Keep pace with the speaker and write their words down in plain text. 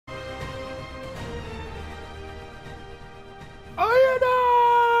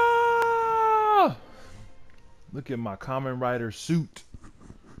Look at my Kamen Rider suit.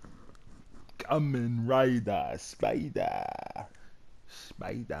 Kamen Rider,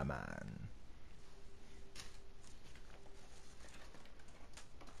 Spider-Man.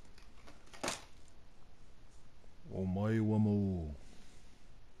 Omae wa mou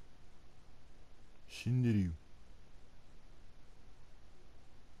shinderu.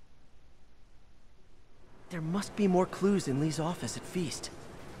 There must be more clues in Lee's office at Feast.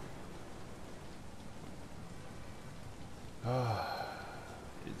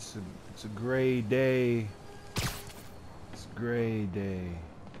 It's a gray day. It's a gray day.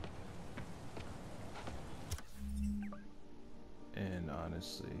 And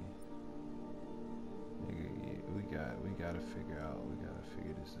honestly, nigga, we gotta figure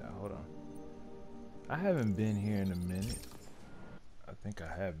this out. Hold on. I haven't been here in a minute. I think I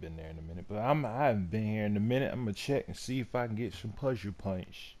have been there in a minute, but I haven't been here in a minute. I'm gonna check and see if I can get some puzzle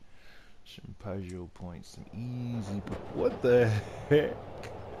points. Some puzzle points, some easy. What the heck?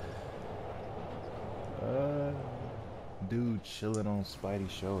 Dude chilling on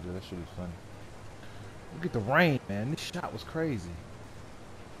Spidey's shoulder. That should be funny. Look at the rain, man. This shot was crazy.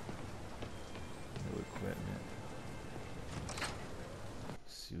 New equipment.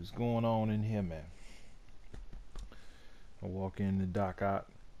 Let's see what's going on in here, man. I walk in the dock out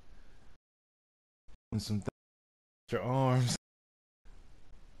and some your arms.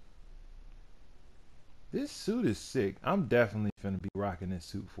 This suit is sick. I'm definitely finna be rocking this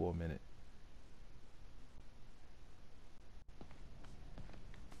suit for a minute.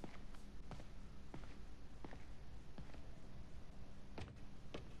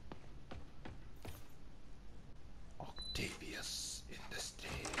 Octavius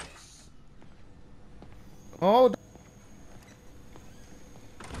Industries. Oh.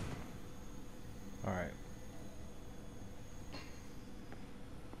 All right.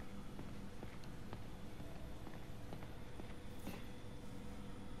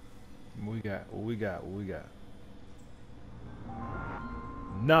 What we got?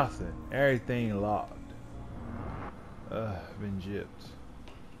 Nothing. Everything locked. Been gypped.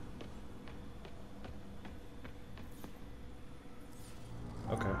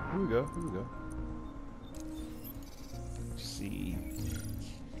 Okay, here we go. Let's see.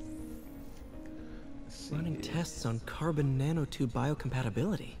 Running tests on carbon nanotube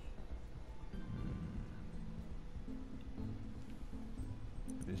biocompatibility.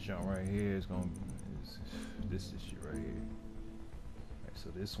 This junk right here is gonna. This is shit right here. Right, so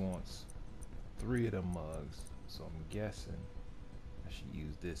this wants 3 of them mugs. So I'm guessing I should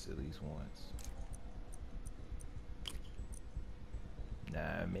use this at least once.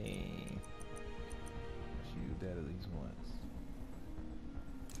 Nah, I mean, I should use that at least once.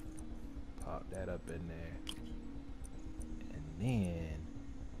 Pop that up in there, and then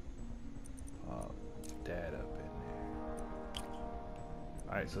pop that up in there.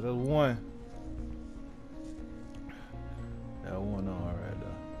 All right, so there's one. That one on right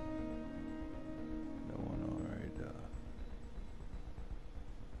there. That one on right there.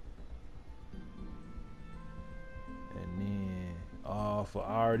 And then, oh, I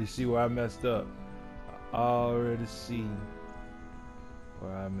already see where I messed up. I already see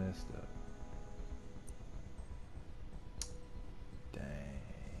where I messed up. Dang,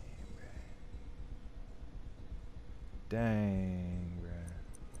 bruh. Dang, bruh.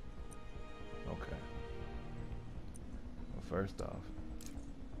 Okay. Well, first off,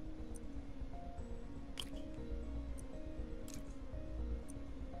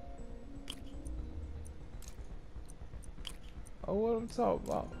 oh, what I'm talking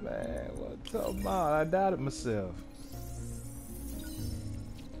about, man? What I'm talking about? I doubted myself.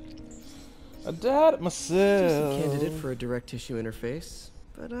 Decent candidate for a direct tissue interface,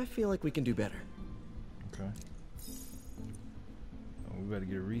 but I feel like we can do better. Okay. Oh, we better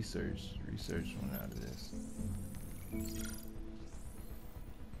get research one out of this.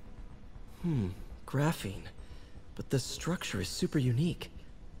 Graphene. But the structure is super unique.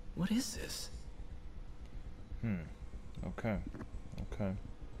 What is this? Okay.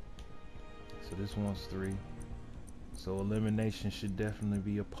 So this one's 3. So elimination should definitely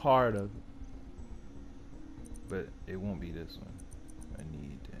be a part of it. But it won't be this one. I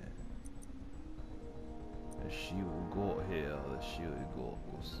need that. And she will go here. She will go.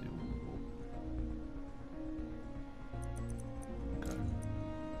 We'll see. Okay.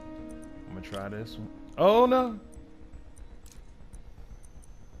 I'm gonna try this one. Oh no!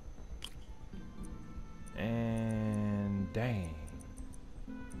 And dang.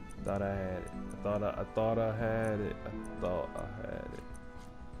 Thought I had it. I thought I had it.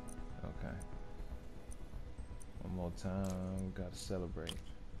 Okay. One more time. We gotta celebrate.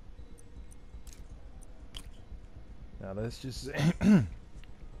 Now let's just say,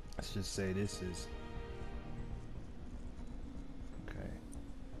 let's just say this is okay.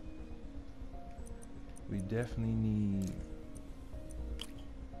 We definitely need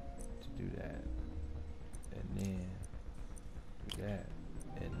to do that, and then do that,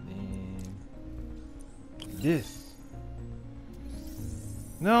 and then this.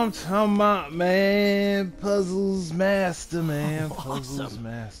 No, I'm talking about, man. Puzzles master, man. Oh, Puzzles awesome.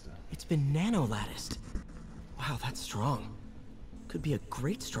 master. It's been nano-latticed. Wow, that's strong. Could be a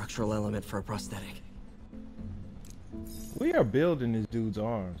great structural element for a prosthetic. We are building this dude's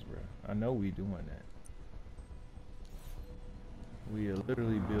arms, bro. I know we doing that. We are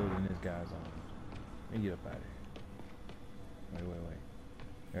literally building this guy's arms. Let me get up out of here. Wait.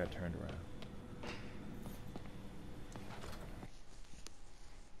 I got turned around.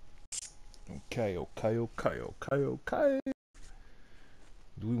 Okay.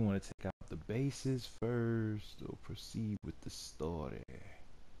 Do we want to take out the bases first or proceed with the story?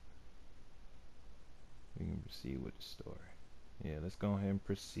 We can proceed with the story. Yeah, let's go ahead and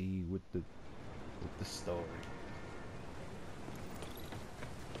proceed with the story.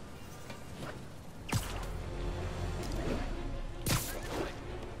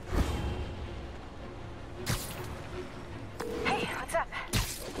 Hey, what's up?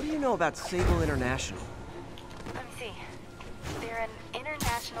 What do you know about Sable International? Let me see. They're an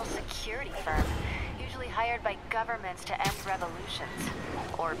international security firm, usually hired by governments to end revolutions.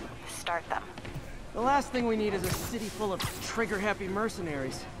 Or start them. The last thing we need is a city full of trigger-happy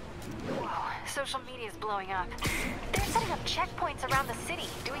mercenaries. Whoa, social media is blowing up. They're setting up checkpoints around the city,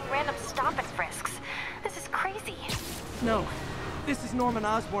 doing random stop and frisks. This is crazy. No, this is Norman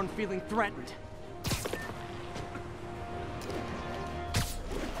Osborn feeling threatened.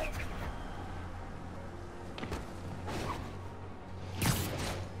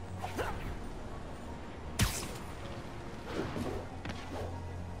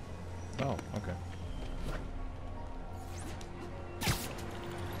 Oh, okay.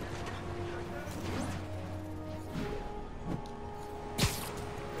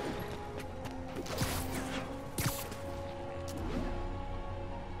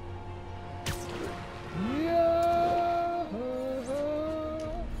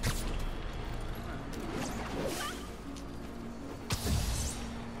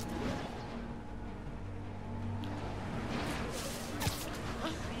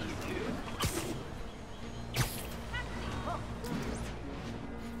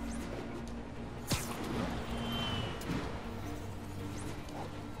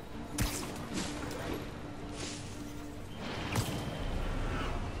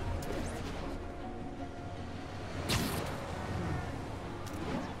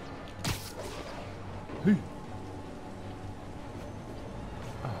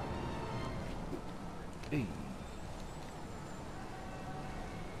 Hey.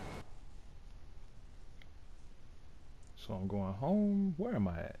 So I'm going home. Where am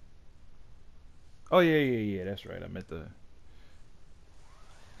I at? Oh yeah. That's right. I'm at the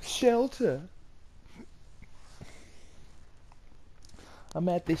shelter. I'm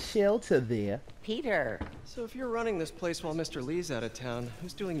at the shelter there. Peter. So if you're running this place while Mr. Lee's out of town,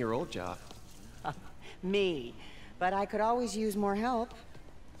 who's doing your old job? Me. But I could always use more help.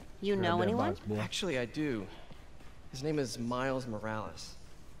 You Grab know that anyone? box, boy. Actually, I do. His name is Miles Morales.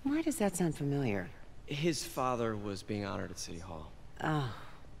 Why does that sound familiar? His father was being honored at City Hall. Oh,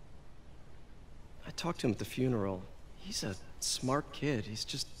 I talked to him at the funeral. He's a smart kid. He's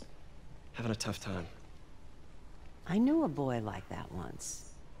just having a tough time. I knew a boy like that once.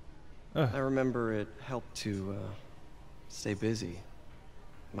 I remember it helped to stay busy.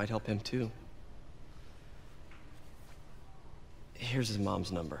 Might help him too. Here's his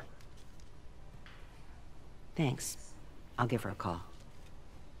mom's number. Thanks. I'll give her a call.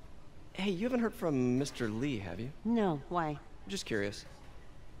 Hey, you haven't heard from Mr. Lee, have you? No, why? Just curious.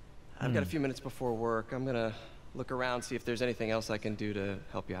 I've got a few minutes before work. I'm gonna look around, see if there's anything else I can do to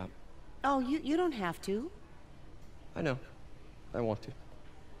help you out. Oh, you don't have to. I know. I want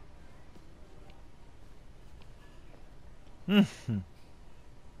to.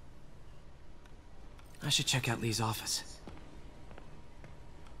 I should check out Lee's office.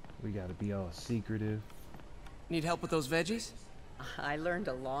 We gotta be all secretive. Need help with those veggies? I learned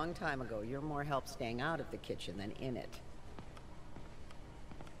a long time ago you're more help staying out of the kitchen than in it.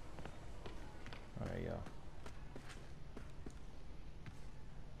 Alright, y'all.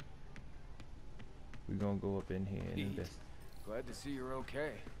 We're gonna go up in here and Pete, invest. glad to see you're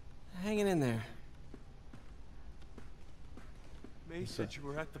okay. Hanging in there. May said you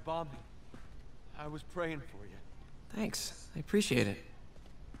were at the bombing. I was praying for you. Thanks. I appreciate it.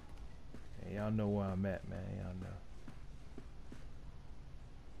 Hey, y'all know where I'm at, man. Y'all know.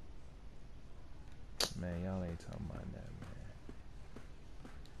 Man, y'all ain't talking about that,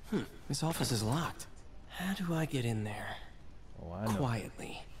 man. This office is locked. How do I get in there? Oh, I know.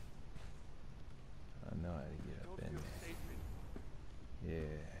 Quietly. I know how to get up in there.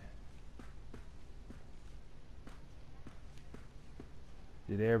 Yeah.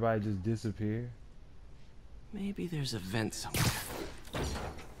 Did everybody just disappear? Maybe there's a vent somewhere.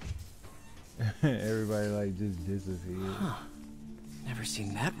 Everybody like just disappeared. Huh. Never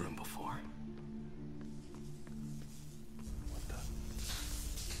seen that room before. What the?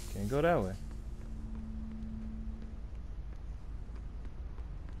 Can't go that way.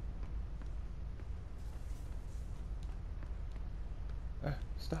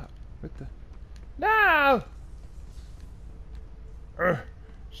 Stop. What the? No!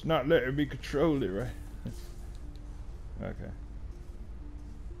 It's not letting me control it, right? Okay.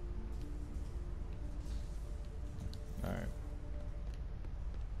 Alright.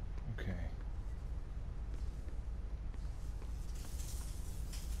 Okay.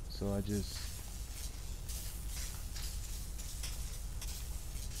 So I just...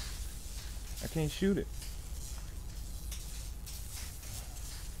 I can't shoot it.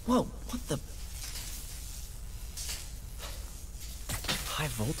 Whoa, what the? High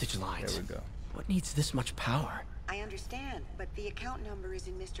voltage lines. There we go. What needs this much power? I understand, but the account number is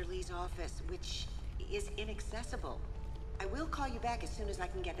in Mr. Lee's office, which is inaccessible. I will call you back as soon as I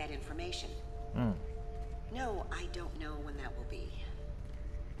can get that information. No, I don't know when that will be.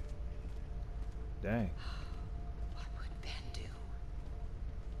 Dang. What would Ben do?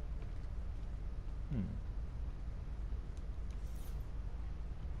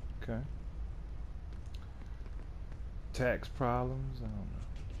 Okay. Tax problems? I don't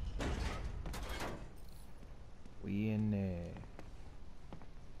know. We in there.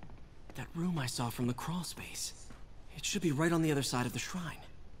 That room I saw from the crawl space. It should be right on the other side of the shrine.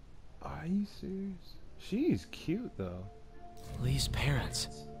 Are you serious? She's cute though. Lee's parents.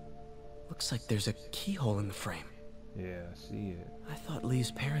 Looks like there's a keyhole in the frame. Yeah, I see it. I thought Lee's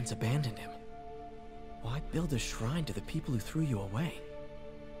parents abandoned him. Why build a shrine to the people who threw you away?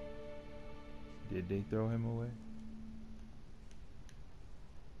 Did they throw him away?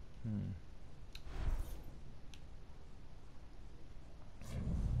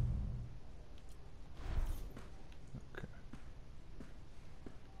 Okay.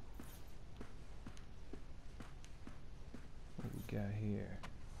 What we got here?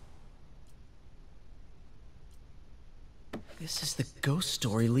 This is the ghost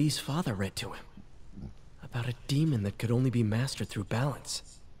story Lee's father read to him. About a demon that could only be mastered through balance.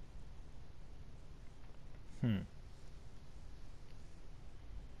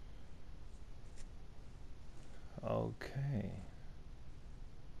 Okay.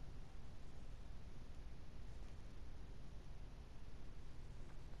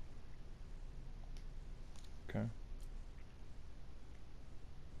 Okay.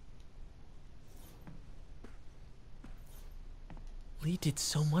 Lee did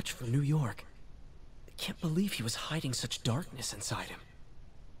so much for New York. I can't believe he was hiding such darkness inside him.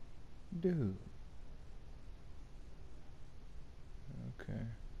 Dude. Okay.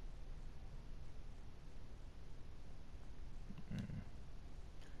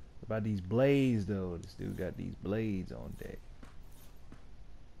 What about these blades though? This dude got these blades on deck.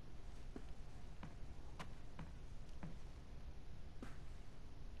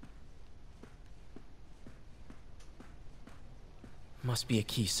 Must be a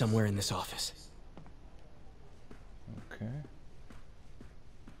key somewhere in this office. Okay.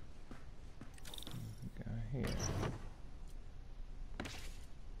 What we got here?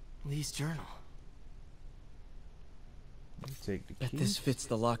 Lee's journal. You take the Bet key. this fits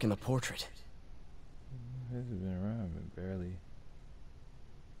the lock in the portrait. This has been around, but barely.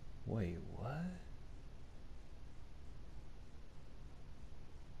 Wait, what?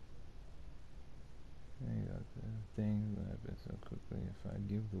 There you go. The things will happen so quickly. If I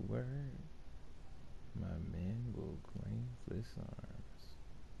give the word, my men will claim Fliss arms.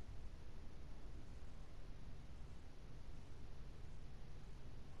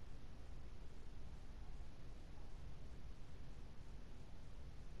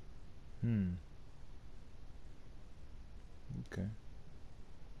 Okay.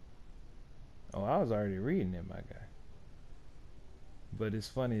 Oh, I was already reading it, my guy. But it's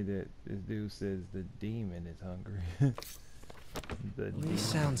funny that this dude says the demon is hungry. Lee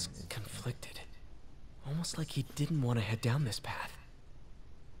sounds conflicted. Almost like he didn't want to head down this path.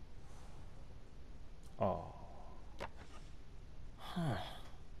 Oh. Huh.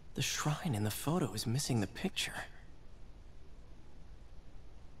 The shrine in the photo is missing the picture.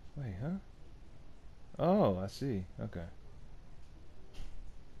 Wait, huh? Oh, I see. Okay.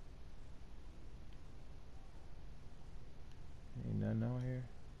 Ain't nothing on here.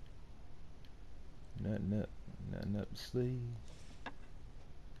 Nothing up the sleeve.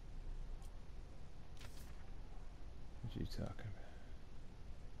 What you talking about?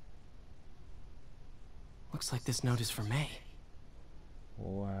 Looks like this note is for May.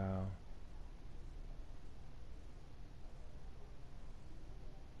 Wow.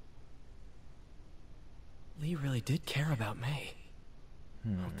 Lee really did care about May.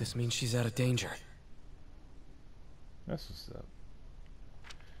 Hope this means she's out of danger. That's what's up.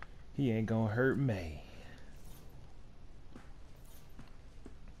 He ain't gonna hurt May.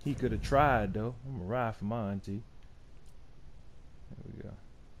 He could have tried though. I'm gonna ride for my auntie. There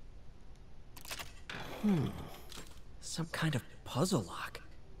we go. Some kind of puzzle lock.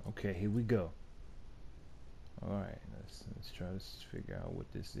 Okay, here we go. All right, let's try to figure out what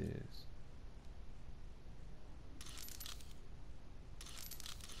this is.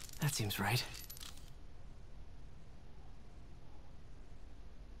 That seems right.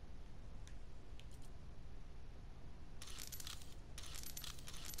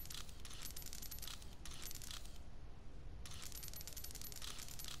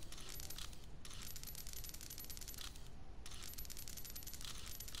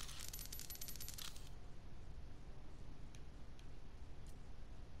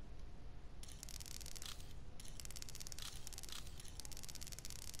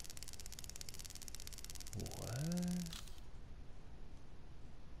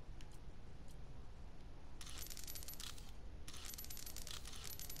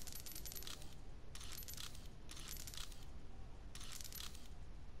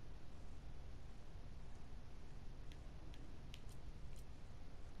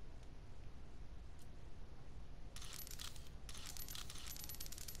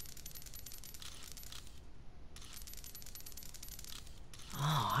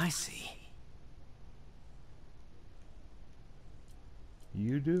 Oh, I see.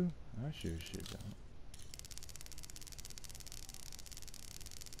 You do? I sure shit don't.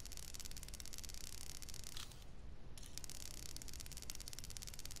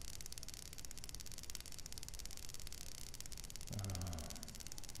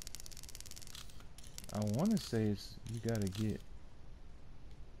 I want to say it's you gotta get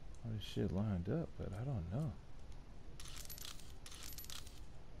all this shit lined up, but I don't know.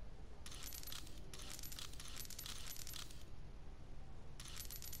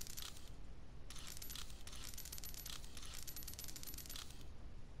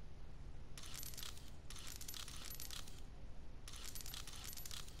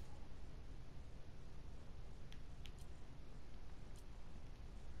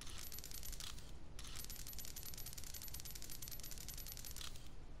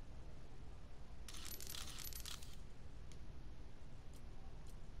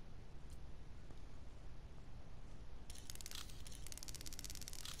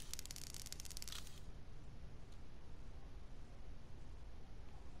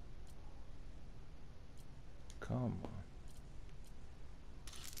 Come on.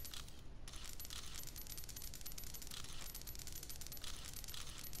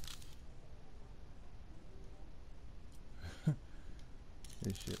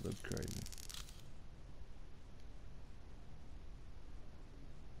 This shit looks crazy.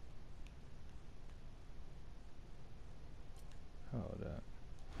 Hold up.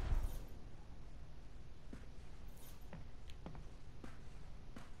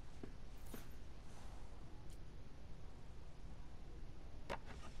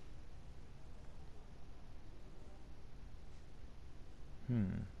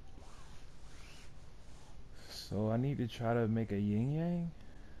 So I need to try to make a yin yang?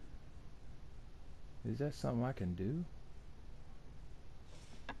 Is that something I can do?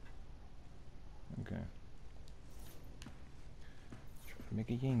 Okay. Try to make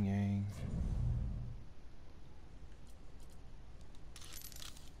a yin yang.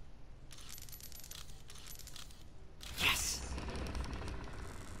 Yes.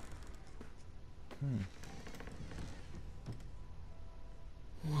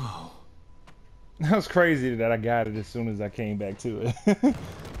 Whoa. That was crazy that I got it as soon as I came back to it.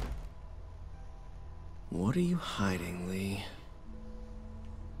 What are you hiding, Lee?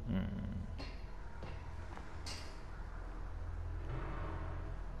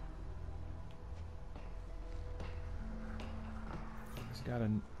 He's got a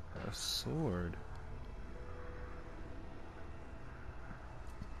sword.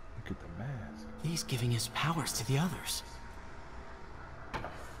 Look at the mask. Lee's giving his powers to the others.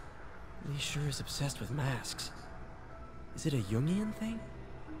 Lee sure is obsessed with masks. Is it a Jungian thing?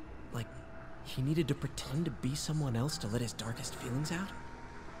 Like, he needed to pretend to be someone else to let his darkest feelings out?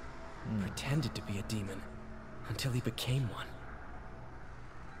 Pretended to be a demon, until he became one.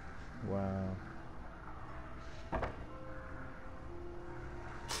 Wow. How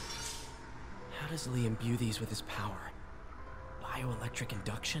does Lee imbue these with his power? Bioelectric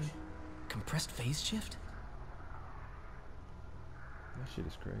induction? Compressed phase shift? That shit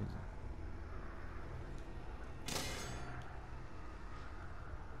is crazy.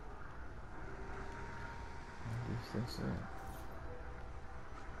 I guess that's it.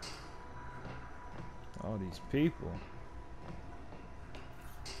 All these people.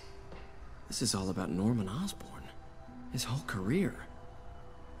 This is all about Norman Osborn. His whole career.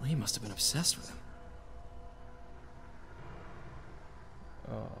 Lee must have been obsessed with him.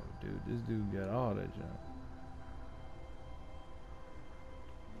 Oh, dude, this dude got all that junk.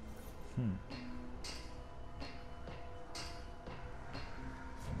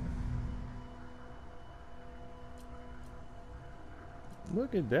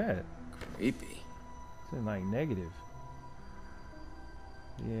 Look at that. Creepy. It's in like negative.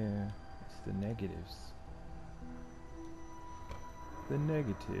 Yeah, it's the negatives. The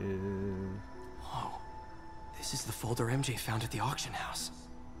negative. Whoa. This is the folder MJ found at the auction house.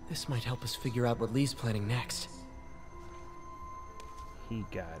 This might help us figure out what Lee's planning next. He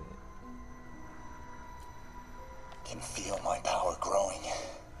got it. Can feel my power growing,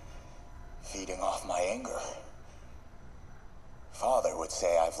 feeding off my anger. Father would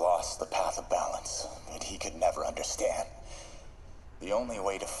say I've lost the path of balance, but he could never understand. The only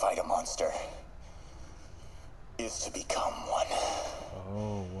way to fight a monster is to become one.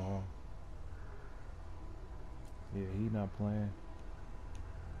 Oh, wow. Yeah, he not playing.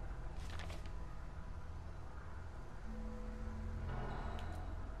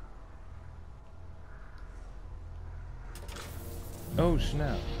 Oh,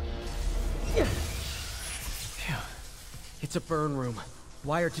 snap. Phew. It's a burn room,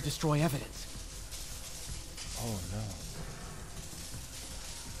 wired to destroy evidence. Oh, no.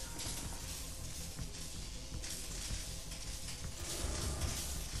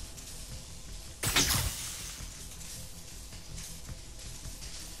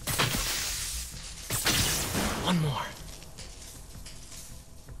 One more.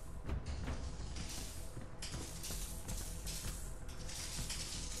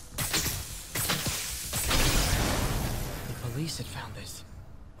 The police had found this.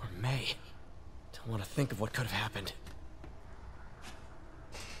 Or May. Don't want to think of what could have happened.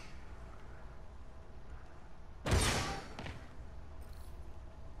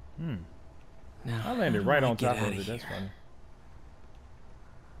 Now, I landed how right do I on get top of outta it. That's here? funny.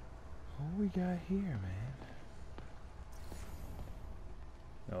 What we got here, man?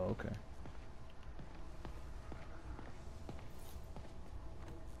 Oh, okay.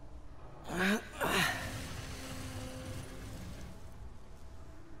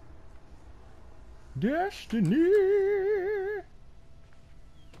 Destiny.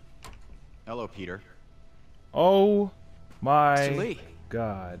 Hello, Peter. Oh my Mr. Lee.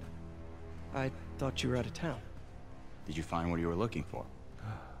 God. I thought you were out of town. Did you find what you were looking for?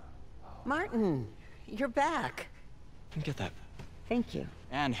 Martin, you're back. Get that. Thank you.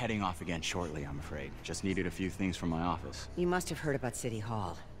 And heading off again shortly, I'm afraid. Just needed a few things from my office. You must have heard about City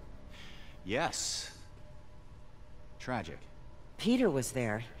Hall. Yes. Tragic. Peter was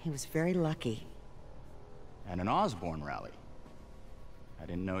there. He was very lucky. And an Osborn rally. I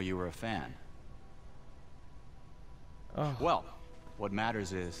didn't know you were a fan. Oh. Well, what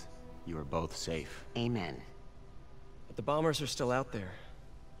matters is you are both safe. Amen. But the bombers are still out there.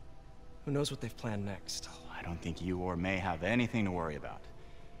 Who knows what they've planned next? I don't think you or May have anything to worry about.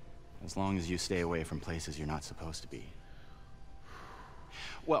 As long as you stay away from places you're not supposed to be.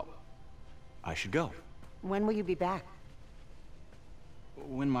 Well, I should go. When will you be back?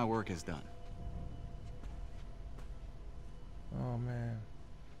 When my work is done. Oh man.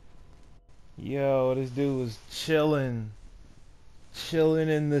 Yo, this dude was chilling. Chilling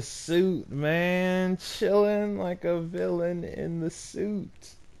in the suit, man. Chilling like a villain in the suit.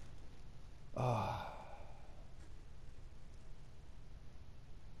 Ah.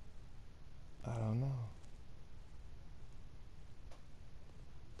 I don't know.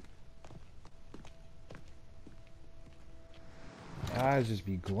 Eyes just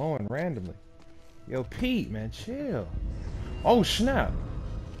be glowing randomly. Yo, Pete, man, chill. Oh, snap.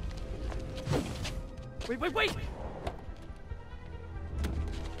 Wait!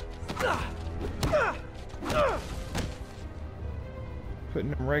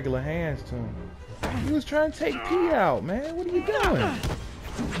 Putting them regular hands to him. He was trying to take P out, man. What are you doing?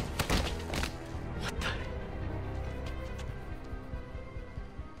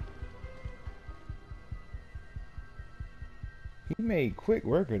 He made quick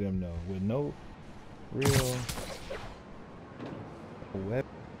work of them though, with no real weapon.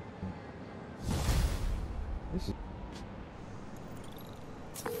 This is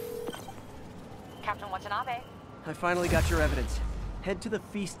Captain Watanabe. I finally got your evidence. Head to the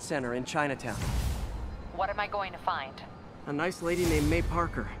Feast Center in Chinatown. What am I going to find? A nice lady named May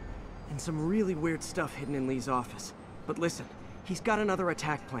Parker. And some really weird stuff hidden in Lee's office. But listen, he's got another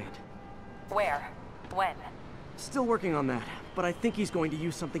attack planned. Where? When? Still working on that, but I think he's going to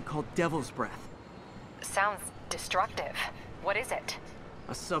use something called Devil's Breath. Sounds destructive. What is it?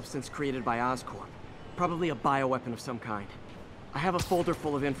 A substance created by Oscorp. Probably a bioweapon of some kind. I have a folder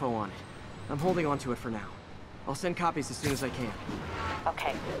full of info on it. I'm holding on to it for now. I'll send copies as soon as I can.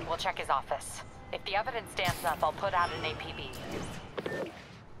 Okay, we'll check his office. If the evidence stands up, I'll put out an APB.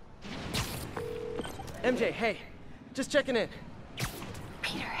 MJ, hey. Just checking in.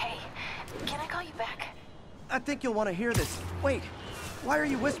 Peter, hey. Can I call you back? I think you'll want to hear this. Wait, why are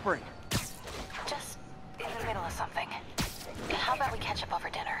you whispering? Just in the middle of something. How about we catch up over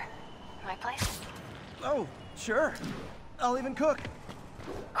dinner? My place? Oh, sure. I'll even cook.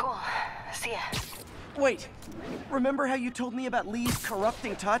 Cool. See ya. Wait, remember how you told me about Lee's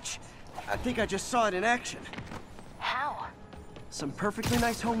corrupting touch? I think I just saw it in action. How? Some perfectly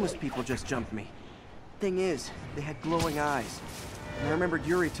nice homeless people just jumped me. Thing is, they had glowing eyes. And I remembered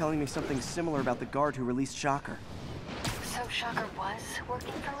Yuri telling me something similar about the guard who released Shocker. So Shocker was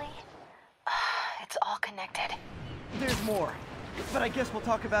working for Lee? It's all connected. There's more, but I guess we'll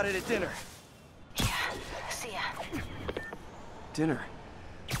talk about it at dinner. Yeah, see ya. Dinner?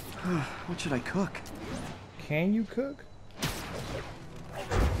 What should I cook? Can you cook?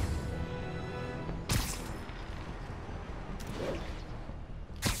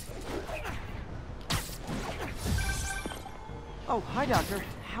 Oh, hi, Doctor.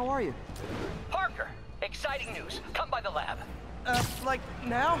 How are you? Parker, exciting news. Come by the lab. Like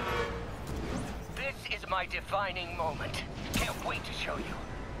now? This is my defining moment. Can't wait to show you.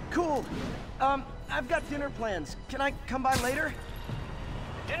 Cool. I've got dinner plans. Can I come by later?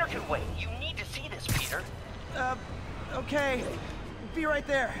 Dinner can wait. You need to see this, Peter. Okay. Be right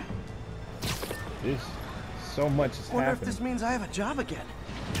there. This, so much is Wonder happening. if this means I have a job again.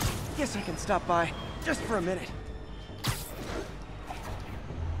 Guess I can stop by, just for a minute.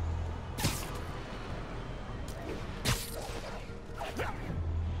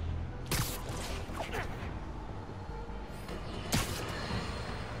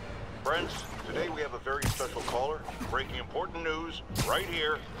 Friends, today we have a very special caller, breaking important news right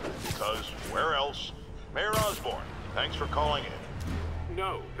here, because where else? Mayor Osborn, thanks for calling in.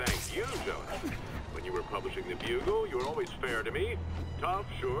 No, thank you, Jonah. When you were publishing the Bugle, you were always fair to me. Tough,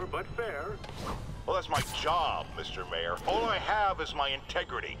 sure, but fair. Well, that's my job, Mr. Mayor. All I have is my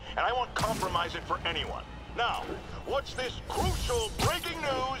integrity, and I won't compromise it for anyone. Now, what's this crucial breaking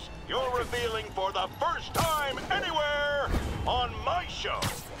news you're revealing for the first time anywhere on my show?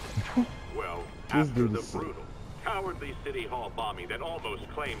 Well, after the brutal, cowardly City Hall bombing that almost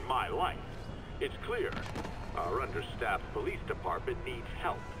claimed my life, it's clear our understaffed police department needs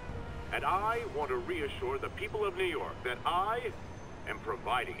help. And I want to reassure the people of New York that I am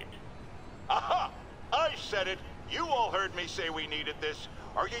providing it. Aha! I said it! You all heard me say we needed this.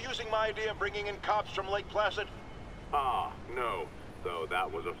 Are you using my idea of bringing in cops from Lake Placid? Ah, no. Though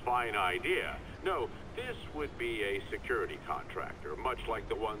that was a fine idea. No, this would be a security contractor, much like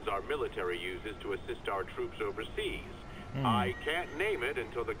the ones our military uses to assist our troops overseas. I can't name it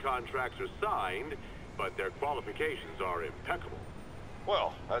until the contracts are signed, but their qualifications are impeccable.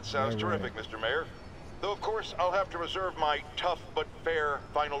 Well, that sounds terrific, Mr. Mayor. Though, of course, I'll have to reserve my tough but fair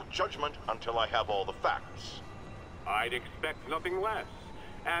final judgment until I have all the facts. I'd expect nothing less.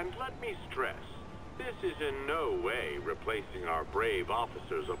 And let me stress, this is in no way replacing our brave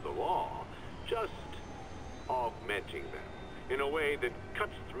officers of the law, just augmenting them in a way that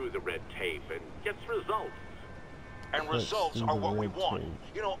cuts through the red tape and gets results. And results are what we want.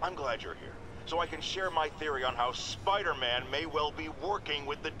 You know, I'm glad you're here, so I can share my theory on how Spider-Man may well be working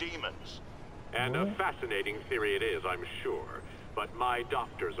with the demons. And a fascinating theory it is, I'm sure. But my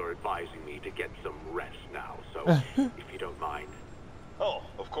doctors are advising me to get some rest now, so if you don't mind. Oh,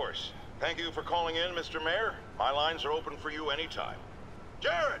 of course. Thank you for calling in, Mr. Mayor. My lines are open for you anytime.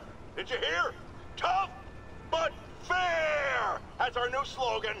 Jared, did you hear? Tough, but fair! That's our new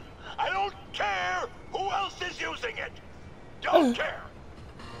slogan. I don't care who else is using it. Don't care.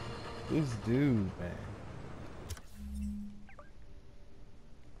 This dude, man.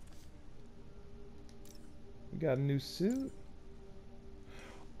 You got a new suit?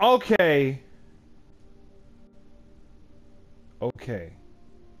 Okay. Okay.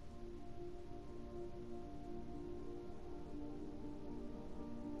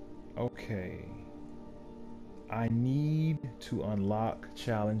 Okay. I need to unlock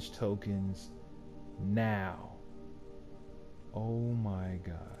challenge tokens now. Oh my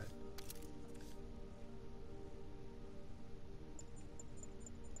God.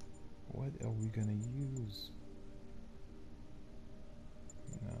 What are we gonna use?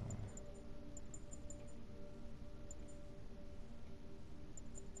 No.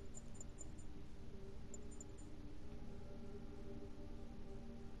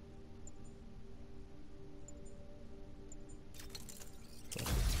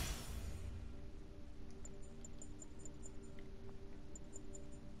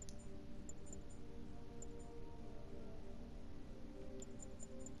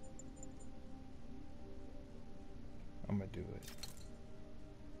 I'm gonna do it.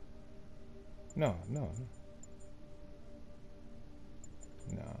 No. No,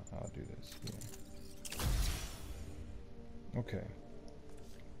 I'll do this. Yeah. Okay.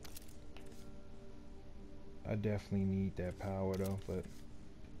 I definitely need that power though, but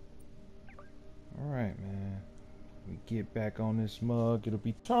alright, man. We get back on this mug, it'll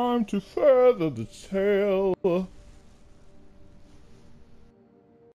be time to further the tale.